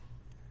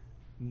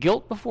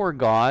guilt before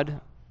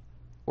God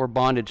or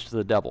bondage to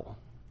the devil?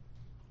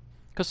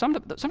 Because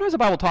sometimes the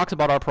Bible talks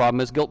about our problem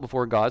as guilt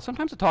before God.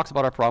 Sometimes it talks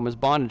about our problem as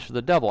bondage to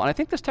the devil. And I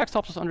think this text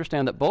helps us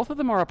understand that both of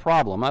them are a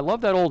problem. I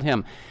love that old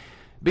hymn.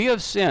 Be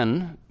of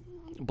sin,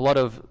 blood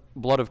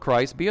of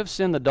Christ. Be of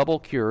sin, the double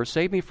cure.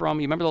 Save me from,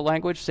 you remember the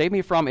language? Save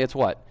me from, it's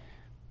what?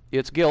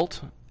 It's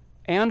guilt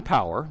and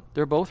power.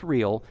 They're both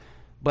real.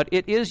 But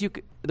it is,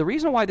 the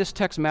reason why this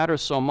text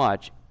matters so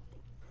much,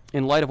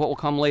 in light of what will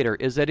come later,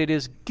 is that it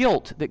is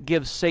guilt that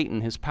gives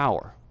Satan his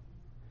power.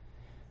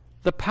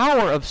 The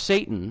power of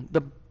Satan,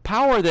 the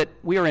power that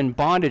we are in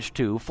bondage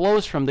to,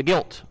 flows from the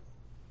guilt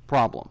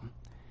problem.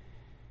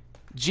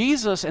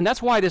 Jesus, and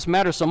that's why this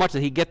matters so much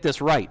that he get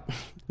this right,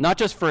 not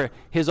just for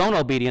his own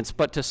obedience,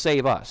 but to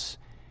save us.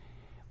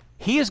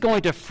 He is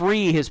going to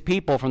free his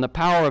people from the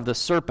power of the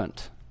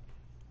serpent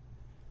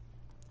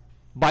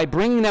by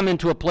bringing them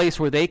into a place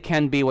where they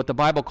can be what the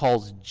Bible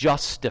calls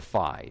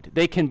justified.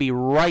 They can be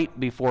right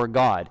before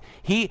God.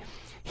 He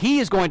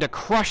is going to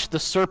crush the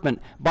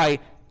serpent by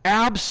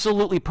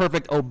absolutely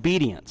perfect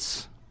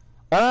obedience,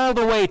 all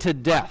the way to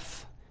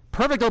death.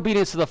 Perfect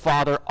obedience to the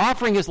Father,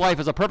 offering his life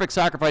as a perfect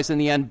sacrifice in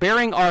the end,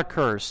 bearing our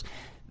curse.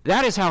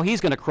 That is how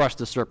he's going to crush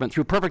the serpent,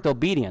 through perfect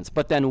obedience.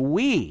 But then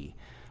we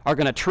are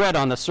going to tread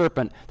on the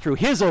serpent through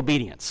his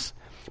obedience,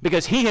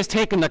 because he has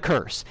taken the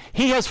curse.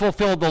 He has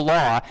fulfilled the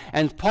law,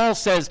 and Paul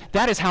says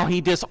that is how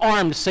he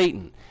disarmed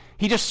Satan.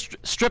 He just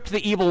stripped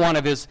the evil one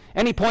of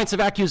any points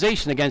of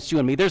accusation against you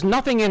and me. There's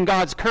nothing in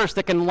God's curse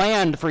that can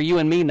land for you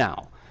and me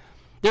now.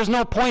 There's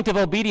no point of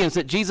obedience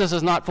that Jesus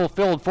has not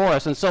fulfilled for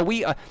us. And so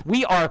we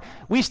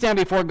stand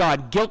before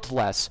God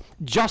guiltless,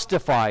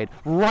 justified,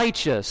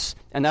 righteous,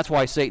 and that's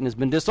why Satan has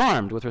been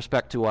disarmed with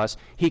respect to us.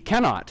 He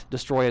cannot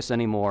destroy us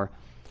anymore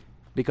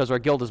because our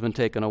guilt has been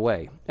taken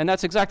away. And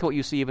that's exactly what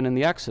you see even in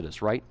the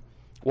Exodus, right?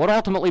 What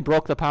ultimately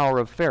broke the power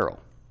of Pharaoh?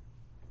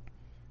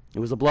 It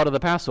was the blood of the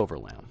Passover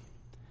lamb.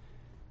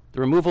 The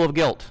removal of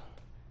guilt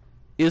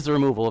is the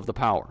removal of the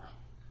power.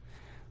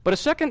 But a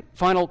second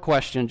final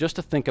question just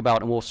to think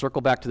about, and we'll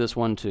circle back to this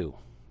one too,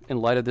 in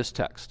light of this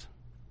text.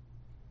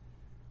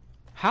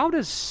 How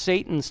does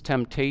Satan's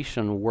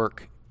temptation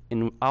work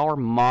in our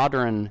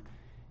modern,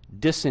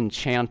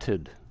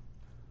 disenchanted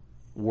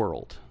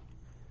world?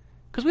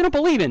 Because we don't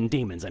believe in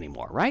demons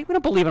anymore, right? We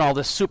don't believe in all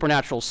this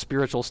supernatural,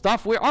 spiritual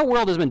stuff. Our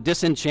world has been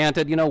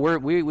disenchanted. You know,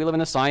 we live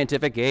in a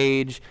scientific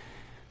age.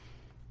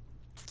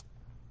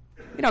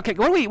 You know,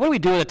 what do we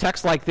do with a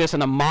text like this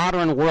in a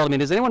modern world? I mean,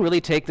 does anyone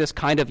really take this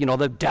kind of,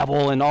 the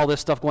devil and all this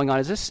stuff going on?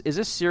 Is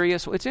this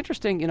serious? It's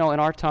interesting, in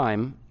our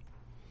time,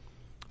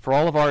 for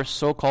all of our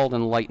so-called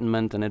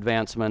enlightenment and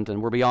advancement,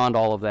 and we're beyond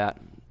all of that,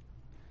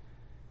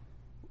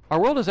 our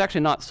world is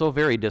actually not so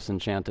very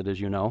disenchanted, as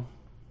you know.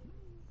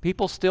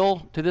 People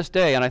still, to this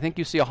day, and I think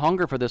you see a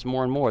hunger for this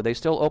more and more, they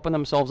still open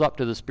themselves up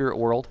to the spirit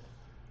world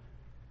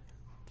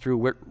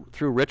through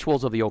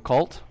rituals of the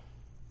occult.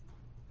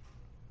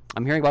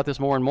 I'm hearing about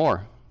this more and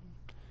more.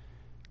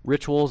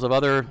 Rituals of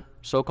other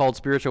so-called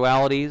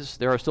spiritualities.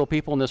 There are still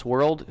people in this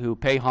world who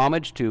pay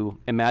homage to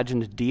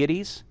imagined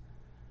deities,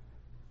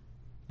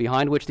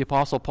 behind which the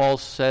Apostle Paul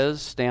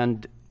says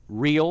stand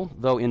real,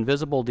 though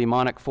invisible,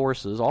 demonic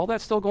forces. All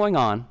that's still going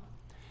on.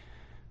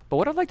 But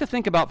what I'd like to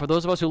think about for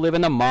those of us who live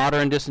in the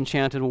modern,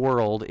 disenchanted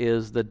world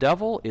is the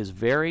devil is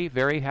very,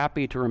 very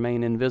happy to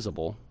remain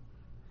invisible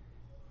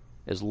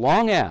as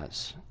long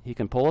as he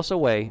can pull us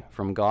away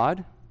from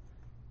God,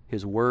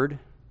 his word,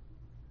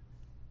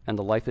 and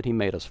the life that he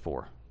made us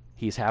for.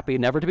 He's happy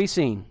never to be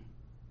seen,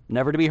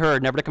 never to be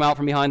heard, never to come out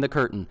from behind the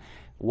curtain.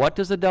 What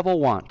does the devil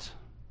want?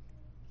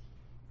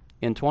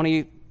 In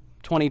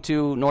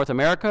 2022 North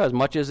America, as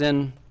much as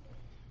in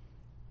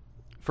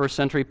first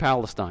century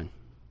Palestine,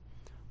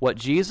 what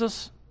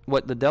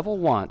the devil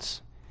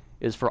wants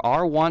is for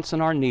our wants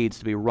and our needs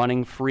to be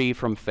running free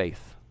from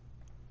faith.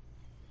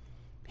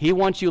 He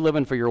wants you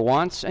living for your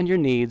wants and your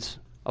needs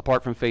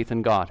apart from faith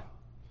in God.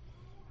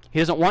 He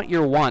doesn't want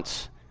your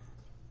wants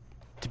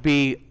to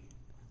be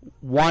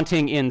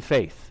wanting in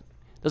faith.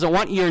 Doesn't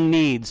want your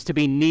needs to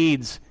be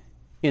needs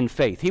in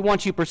faith. He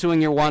wants you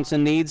pursuing your wants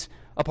and needs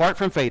apart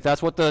from faith.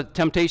 That's what the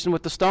temptation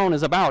with the stone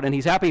is about. And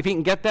he's happy if he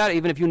can get that,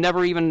 even if you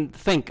never even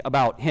think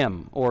about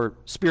him or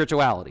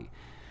spirituality.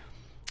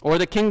 Or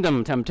the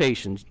kingdom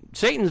temptation.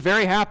 Satan's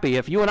very happy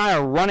if you and I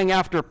are running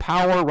after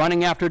power,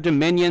 running after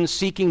dominion,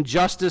 seeking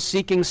justice,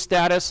 seeking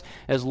status,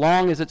 as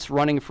long as it's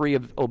running free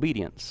of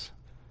obedience.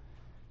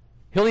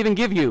 He'll even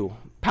give you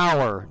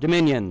power,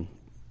 dominion,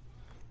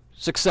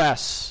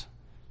 success,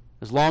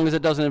 as long as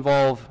it doesn't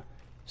involve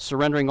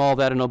surrendering all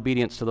that in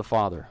obedience to the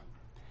Father.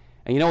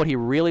 And you know what he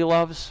really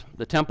loves?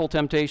 The temple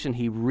temptation.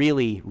 He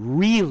really,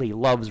 really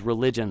loves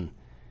religion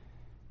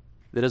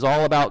that is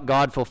all about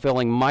God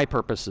fulfilling my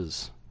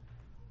purposes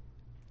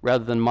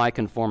rather than my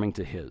conforming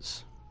to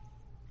his.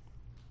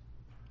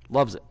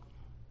 Loves it.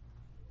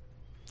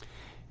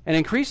 And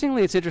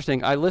increasingly, it's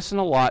interesting, I listen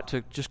a lot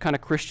to just kind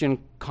of Christian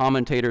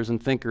commentators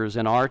and thinkers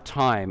in our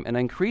time, and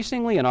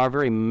increasingly in our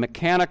very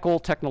mechanical,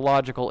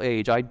 technological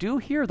age, I do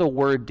hear the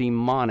word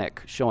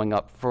demonic showing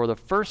up for the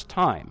first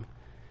time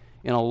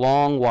in a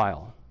long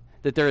while,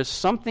 that there is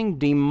something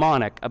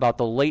demonic about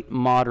the late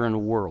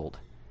modern world,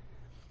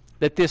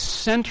 that this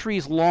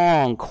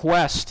centuries-long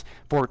quest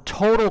for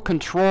total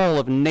control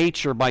of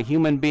nature by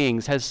human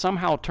beings has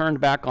somehow turned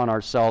back on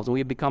ourselves, and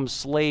we have become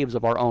slaves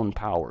of our own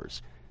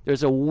powers.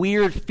 There's a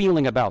weird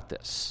feeling about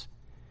this.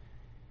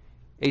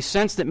 A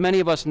sense that many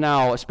of us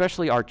now,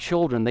 especially our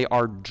children, they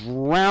are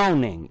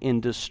drowning in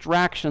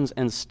distractions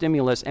and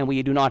stimulus, and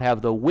we do not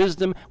have the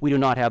wisdom, we do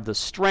not have the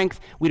strength,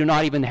 we do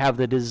not even have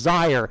the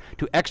desire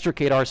to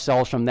extricate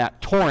ourselves from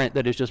that torrent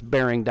that is just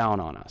bearing down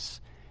on us.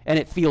 And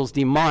it feels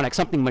demonic,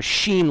 something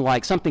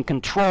machine-like, something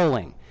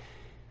controlling.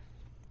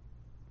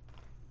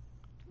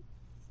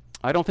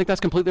 I don't think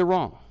that's completely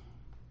wrong.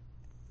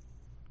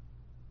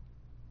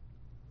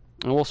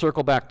 And we'll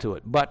circle back to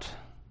it. But,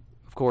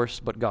 of course,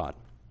 but God.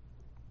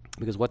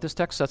 Because what this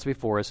text sets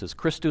before us is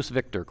Christus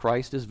Victor.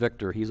 Christ is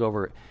victor. He's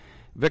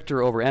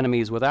victor over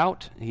enemies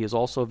without. He is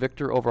also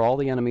victor over all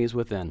the enemies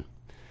within.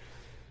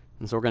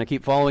 And so we're going to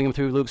keep following him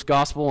through Luke's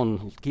gospel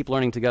and keep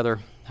learning together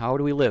how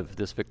do we live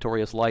this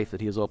victorious life that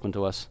he has opened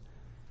to us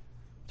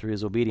through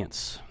his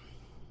obedience.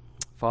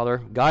 Father,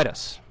 guide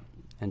us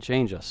and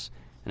change us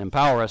and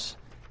empower us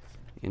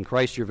in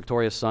Christ, your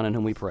victorious Son, in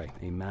whom we pray.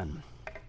 Amen.